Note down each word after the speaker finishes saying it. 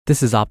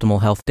This is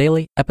Optimal Health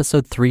Daily,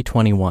 episode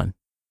 321,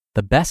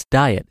 The Best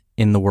Diet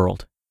in the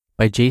World,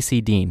 by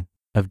Deen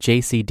of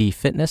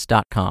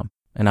JCDfitness.com,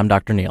 and I'm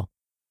Dr. Neil.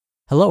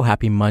 Hello,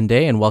 happy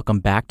Monday, and welcome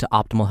back to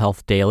Optimal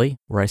Health Daily,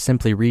 where I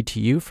simply read to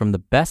you from the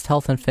best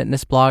health and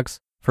fitness blogs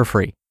for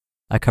free.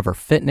 I cover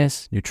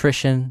fitness,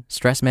 nutrition,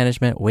 stress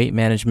management, weight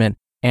management,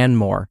 and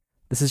more.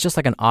 This is just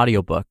like an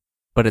audiobook,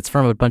 but it's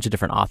from a bunch of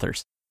different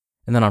authors.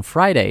 And then on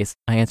Fridays,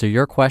 I answer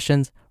your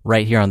questions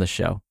right here on the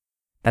show.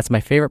 That's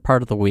my favorite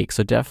part of the week,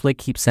 so definitely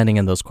keep sending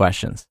in those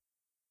questions.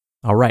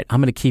 All right,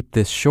 I'm going to keep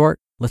this short.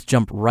 Let's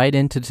jump right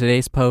into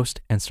today's post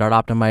and start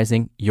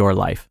optimizing your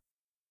life.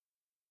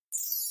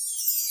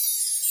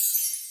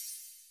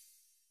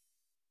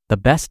 The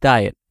Best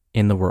Diet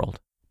in the World,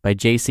 by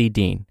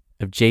Deen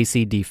of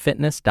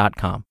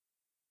JCDfitness.com.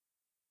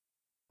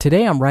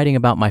 Today I'm writing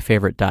about my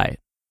favorite diet,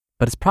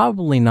 but it's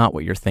probably not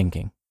what you're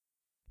thinking.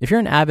 If you're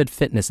an avid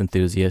fitness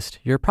enthusiast,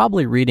 you're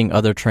probably reading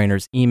other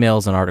trainers'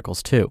 emails and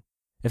articles too.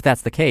 If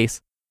that's the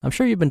case, I'm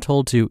sure you've been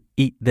told to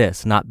eat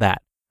this, not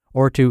that,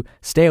 or to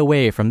stay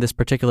away from this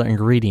particular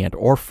ingredient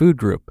or food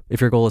group if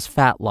your goal is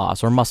fat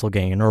loss or muscle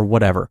gain or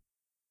whatever.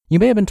 You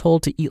may have been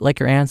told to eat like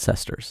your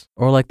ancestors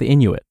or like the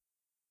Inuit.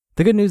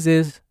 The good news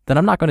is that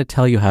I'm not going to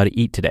tell you how to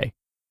eat today.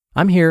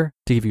 I'm here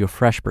to give you a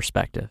fresh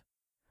perspective.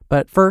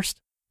 But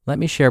first, let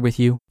me share with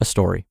you a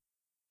story.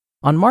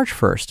 On March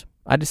 1st,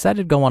 I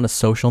decided to go on a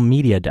social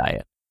media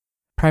diet.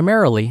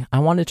 Primarily, I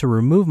wanted to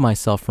remove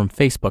myself from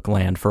Facebook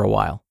land for a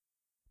while.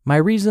 My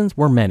reasons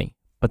were many,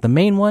 but the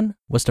main one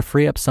was to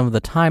free up some of the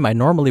time I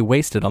normally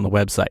wasted on the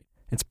website.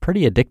 It's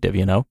pretty addictive,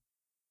 you know?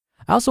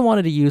 I also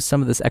wanted to use some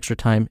of this extra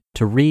time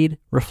to read,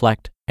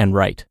 reflect, and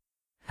write.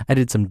 I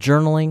did some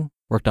journaling,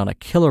 worked on a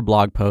killer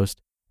blog post,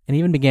 and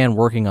even began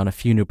working on a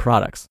few new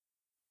products.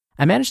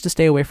 I managed to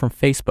stay away from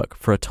Facebook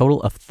for a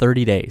total of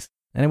 30 days,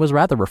 and it was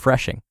rather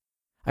refreshing.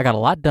 I got a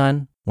lot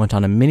done, went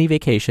on a mini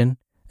vacation,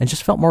 and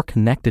just felt more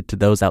connected to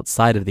those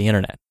outside of the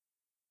internet.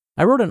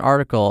 I wrote an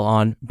article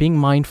on being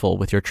mindful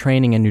with your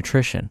training and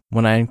nutrition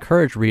when I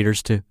encourage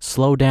readers to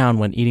slow down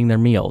when eating their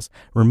meals,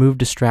 remove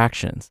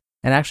distractions,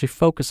 and actually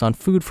focus on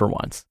food for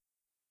once.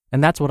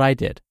 And that's what I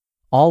did,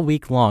 all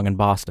week long in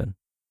Boston.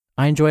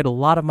 I enjoyed a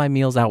lot of my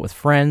meals out with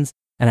friends,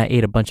 and I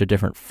ate a bunch of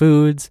different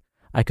foods.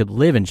 I could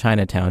live in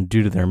Chinatown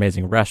due to their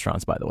amazing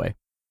restaurants, by the way.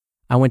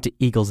 I went to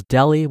Eagle's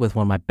Deli with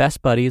one of my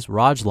best buddies,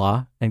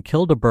 Rajla, and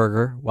killed a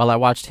burger while I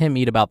watched him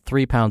eat about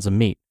 3 pounds of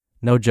meat.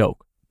 No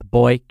joke, the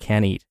boy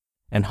can eat.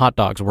 And hot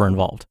dogs were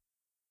involved.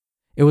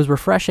 It was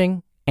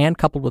refreshing, and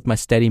coupled with my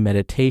steady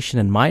meditation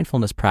and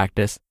mindfulness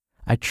practice,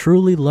 I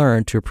truly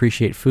learned to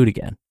appreciate food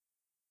again.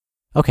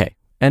 Okay,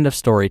 end of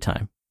story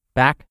time.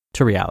 Back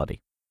to reality.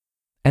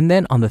 And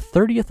then on the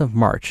 30th of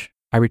March,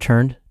 I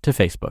returned to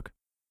Facebook.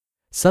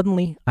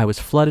 Suddenly, I was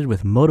flooded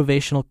with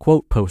motivational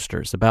quote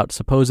posters about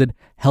supposed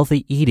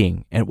healthy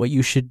eating and what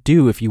you should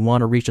do if you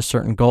want to reach a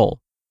certain goal.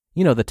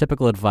 You know, the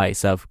typical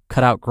advice of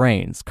cut out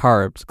grains,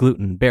 carbs,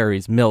 gluten,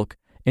 berries, milk,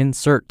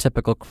 insert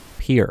typical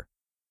here.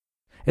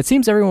 It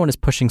seems everyone is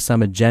pushing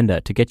some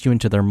agenda to get you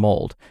into their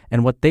mold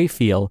and what they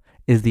feel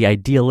is the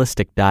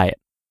idealistic diet.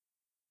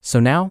 So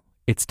now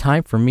it's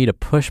time for me to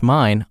push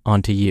mine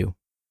onto you.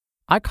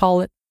 I call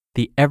it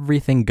the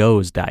everything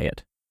goes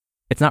diet.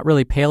 It's not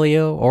really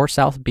paleo or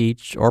South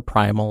Beach or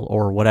primal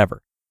or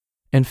whatever.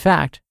 In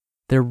fact,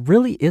 there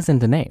really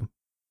isn't a name.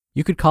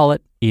 You could call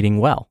it eating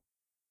well.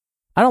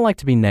 I don't like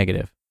to be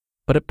negative,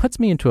 but it puts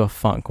me into a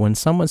funk when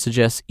someone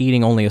suggests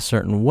eating only a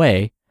certain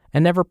way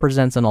and never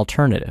presents an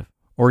alternative,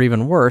 or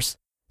even worse,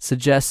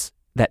 suggests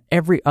that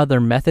every other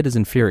method is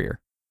inferior.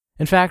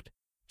 In fact,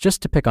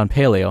 just to pick on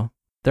paleo,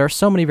 there are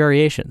so many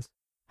variations.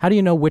 How do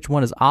you know which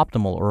one is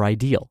optimal or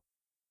ideal?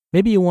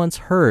 Maybe you once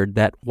heard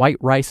that white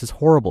rice is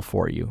horrible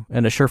for you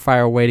and a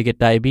surefire way to get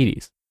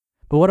diabetes.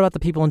 But what about the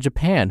people in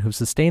Japan who've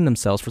sustained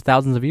themselves for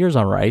thousands of years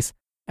on rice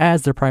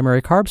as their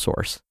primary carb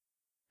source?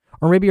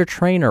 Or maybe your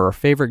trainer or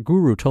favorite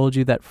guru told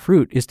you that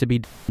fruit is to be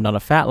done on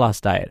a fat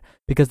loss diet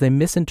because they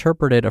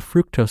misinterpreted a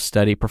fructose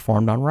study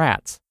performed on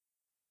rats.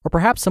 Or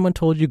perhaps someone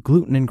told you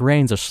gluten and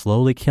grains are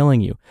slowly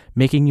killing you,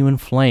 making you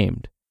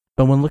inflamed.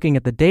 But when looking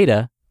at the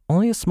data,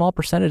 only a small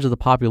percentage of the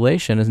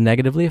population is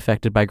negatively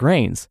affected by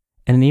grains,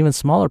 and an even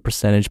smaller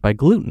percentage by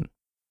gluten.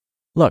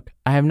 Look,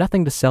 I have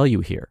nothing to sell you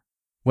here.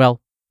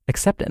 Well,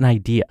 except an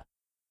idea.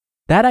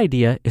 That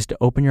idea is to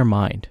open your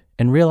mind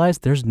and realize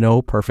there's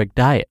no perfect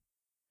diet.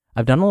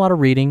 I've done a lot of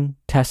reading,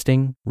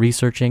 testing,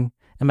 researching,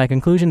 and my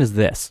conclusion is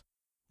this.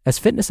 As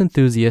fitness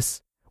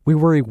enthusiasts, we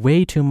worry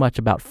way too much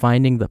about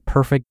finding the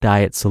perfect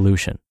diet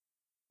solution.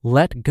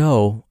 Let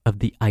go of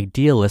the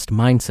idealist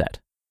mindset.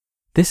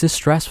 This is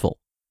stressful.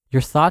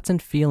 Your thoughts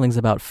and feelings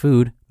about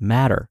food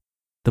matter.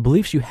 The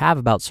beliefs you have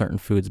about certain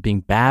foods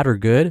being bad or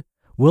good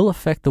will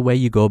affect the way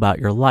you go about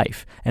your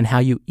life and how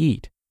you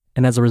eat,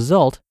 and as a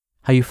result,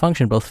 how you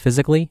function both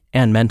physically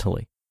and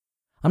mentally.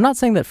 I'm not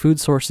saying that food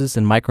sources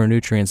and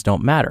micronutrients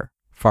don't matter,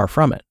 far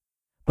from it.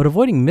 But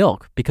avoiding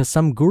milk because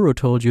some guru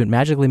told you it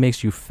magically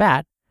makes you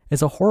fat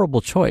is a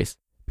horrible choice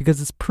because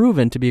it's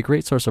proven to be a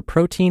great source of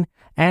protein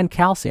and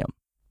calcium,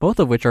 both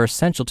of which are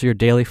essential to your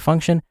daily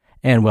function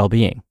and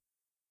well-being.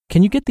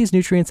 Can you get these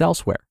nutrients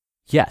elsewhere?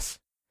 Yes.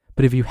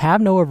 But if you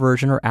have no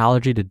aversion or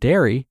allergy to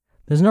dairy,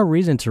 there's no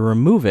reason to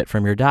remove it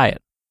from your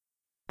diet.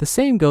 The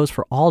same goes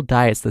for all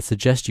diets that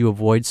suggest you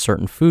avoid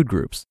certain food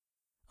groups.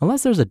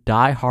 Unless there's a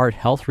die-hard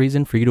health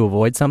reason for you to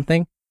avoid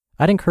something,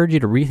 I'd encourage you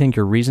to rethink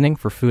your reasoning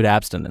for food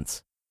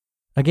abstinence.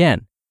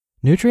 Again,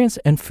 nutrients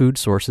and food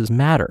sources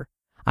matter.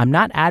 I'm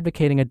not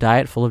advocating a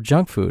diet full of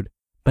junk food,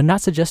 but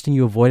not suggesting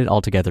you avoid it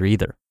altogether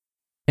either.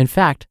 In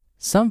fact,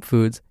 some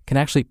foods can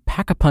actually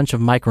pack a punch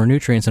of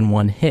micronutrients in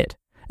one hit,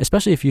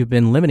 especially if you've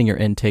been limiting your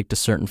intake to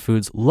certain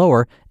foods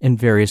lower in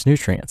various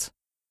nutrients.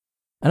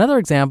 Another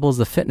example is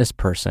the fitness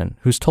person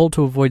who's told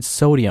to avoid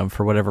sodium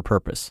for whatever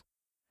purpose.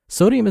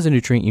 Sodium is a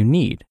nutrient you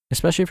need,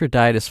 especially if your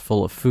diet is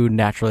full of food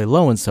naturally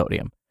low in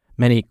sodium.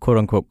 Many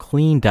quote-unquote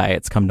clean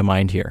diets come to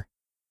mind here.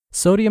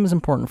 Sodium is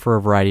important for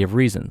a variety of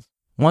reasons.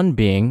 One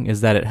being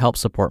is that it helps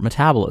support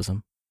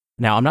metabolism.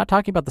 Now, I'm not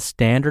talking about the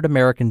standard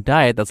American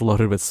diet that's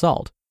loaded with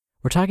salt.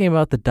 We're talking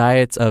about the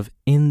diets of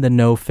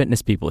in-the-know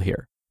fitness people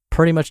here,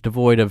 pretty much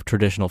devoid of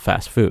traditional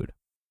fast food.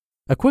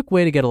 A quick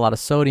way to get a lot of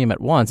sodium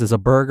at once is a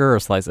burger or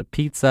a slice of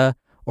pizza,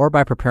 or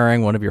by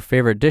preparing one of your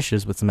favorite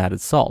dishes with some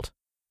added salt.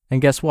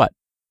 And guess what?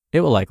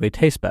 It will likely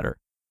taste better.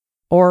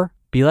 Or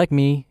be like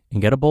me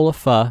and get a bowl of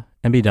pho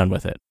and be done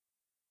with it.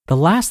 The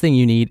last thing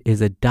you need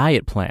is a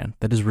diet plan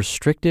that is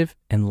restrictive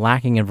and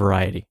lacking in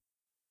variety.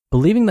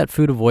 Believing that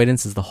food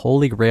avoidance is the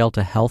holy grail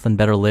to health and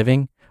better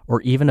living,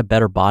 or even a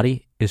better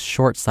body, is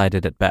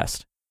short-sighted at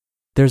best.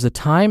 There's a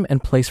time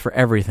and place for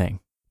everything,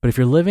 but if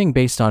you're living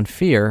based on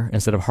fear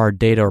instead of hard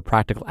data or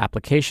practical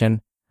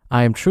application,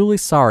 I am truly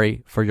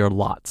sorry for your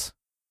lots.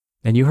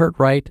 And you heard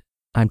right,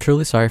 I'm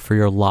truly sorry for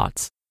your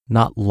lots,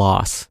 not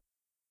loss.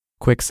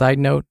 Quick side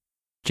note,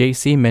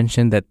 JC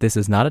mentioned that this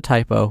is not a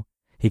typo.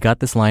 He got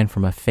this line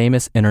from a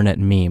famous internet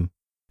meme,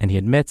 and he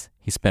admits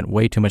he spent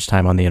way too much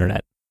time on the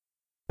internet.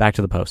 Back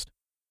to the post.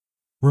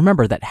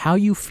 Remember that how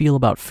you feel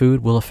about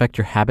food will affect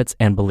your habits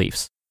and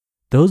beliefs.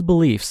 Those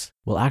beliefs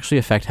will actually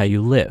affect how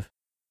you live.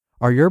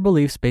 Are your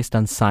beliefs based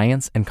on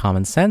science and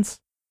common sense,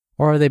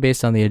 or are they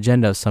based on the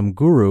agenda of some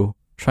guru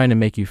trying to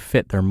make you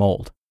fit their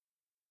mold?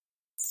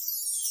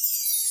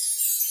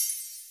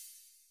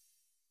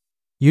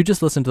 You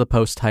just listened to the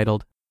post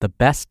titled, "The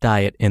Best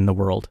Diet in the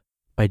World"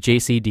 by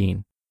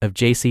Deen of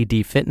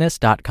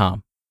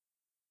JCDfitness.com.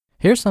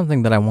 Here's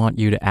something that I want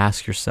you to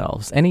ask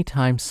yourselves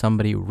anytime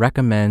somebody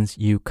recommends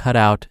you cut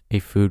out a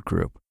food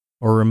group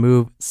or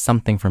remove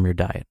something from your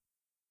diet.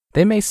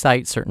 They may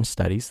cite certain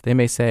studies. They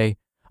may say,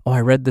 oh,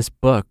 I read this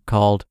book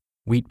called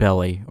Wheat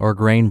Belly or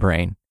Grain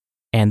Brain,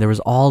 and there was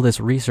all this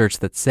research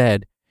that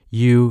said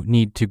you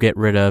need to get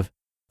rid of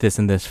this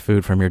and this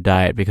food from your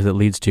diet because it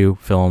leads to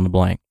fill in the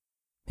blank.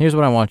 Here's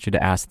what I want you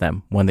to ask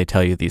them when they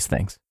tell you these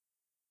things.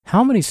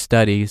 How many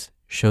studies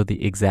show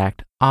the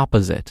exact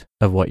opposite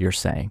of what you're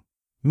saying?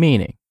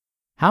 Meaning,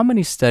 how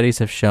many studies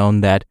have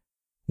shown that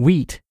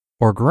wheat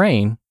or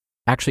grain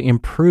actually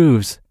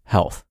improves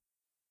health?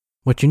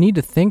 What you need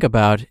to think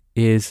about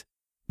is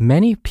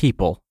many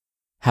people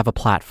have a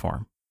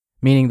platform,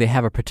 meaning they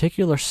have a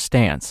particular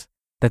stance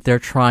that they're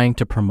trying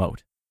to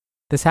promote.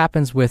 This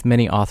happens with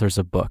many authors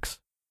of books.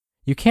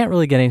 You can't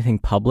really get anything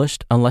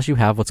published unless you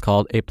have what's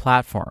called a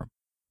platform.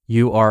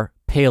 You are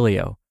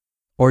paleo,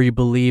 or you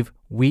believe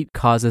wheat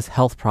causes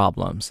health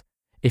problems.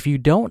 If you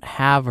don't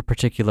have a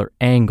particular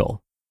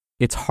angle,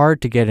 it's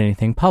hard to get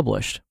anything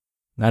published.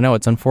 I know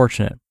it's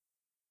unfortunate.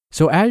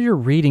 So as you're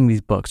reading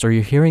these books or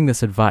you're hearing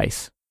this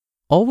advice,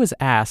 always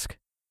ask,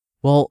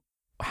 well,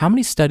 how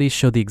many studies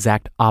show the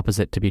exact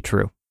opposite to be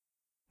true?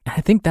 And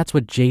I think that's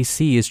what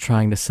JC is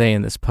trying to say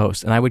in this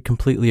post, and I would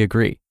completely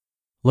agree.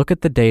 Look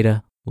at the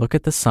data, look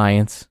at the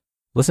science,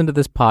 listen to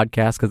this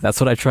podcast, because that's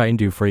what I try and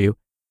do for you,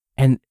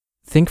 and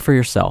think for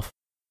yourself.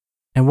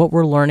 And what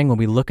we're learning when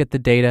we look at the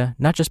data,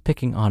 not just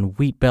picking on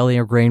Wheat Belly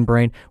or Grain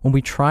Brain, when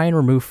we try and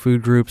remove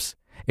food groups,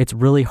 it's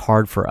really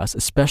hard for us,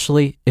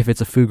 especially if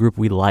it's a food group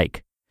we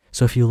like.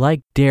 So if you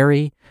like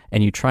dairy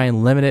and you try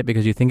and limit it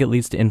because you think it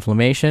leads to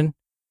inflammation,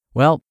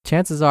 well,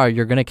 chances are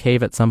you're going to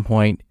cave at some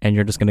point and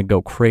you're just going to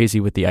go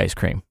crazy with the ice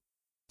cream.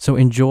 So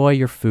enjoy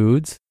your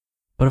foods,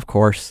 but of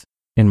course,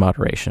 in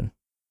moderation.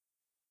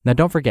 Now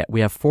don't forget,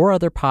 we have 4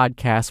 other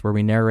podcasts where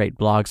we narrate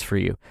blogs for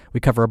you. We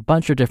cover a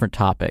bunch of different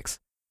topics.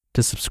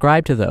 To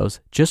subscribe to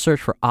those, just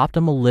search for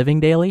Optimal Living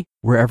Daily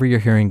wherever you're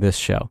hearing this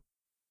show.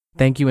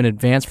 Thank you in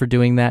advance for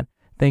doing that.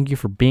 Thank you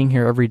for being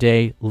here every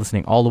day,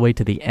 listening all the way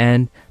to the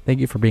end. Thank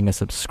you for being a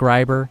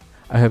subscriber.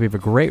 I hope you have a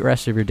great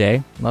rest of your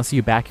day, and I'll see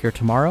you back here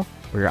tomorrow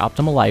where your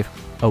optimal life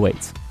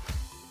awaits.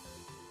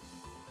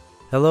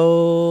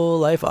 Hello,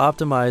 Life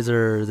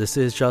Optimizer. This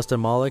is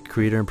Justin Malik,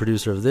 creator and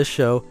producer of this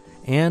show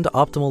and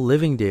Optimal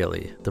Living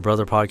Daily, the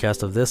brother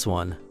podcast of this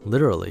one.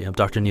 Literally, I'm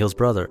Dr. Neil's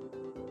brother.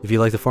 If you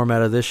like the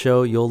format of this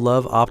show, you'll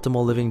love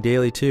Optimal Living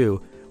Daily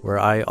too, where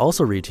I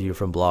also read to you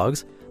from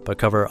blogs, but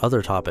cover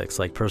other topics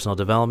like personal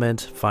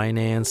development,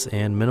 finance,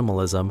 and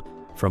minimalism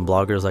from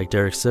bloggers like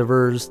Derek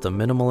Sivers, The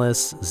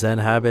Minimalists, Zen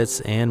Habits,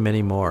 and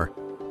many more.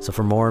 So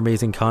for more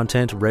amazing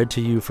content read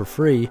to you for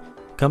free,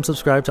 Come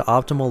subscribe to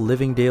Optimal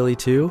Living Daily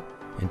too,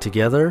 and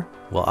together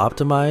we'll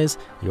optimize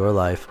your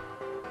life.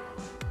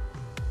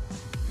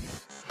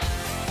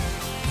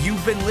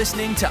 You've been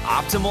listening to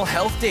Optimal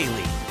Health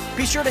Daily.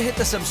 Be sure to hit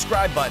the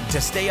subscribe button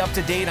to stay up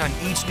to date on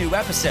each new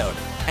episode,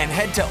 and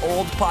head to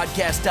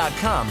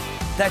oldpodcast.com.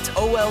 That's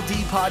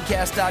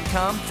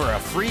oldpodcast.com for a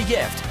free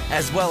gift,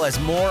 as well as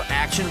more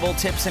actionable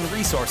tips and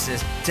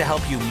resources to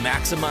help you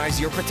maximize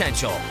your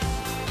potential.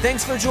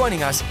 Thanks for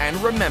joining us, and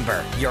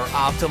remember, your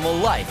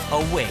optimal life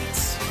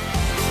awaits.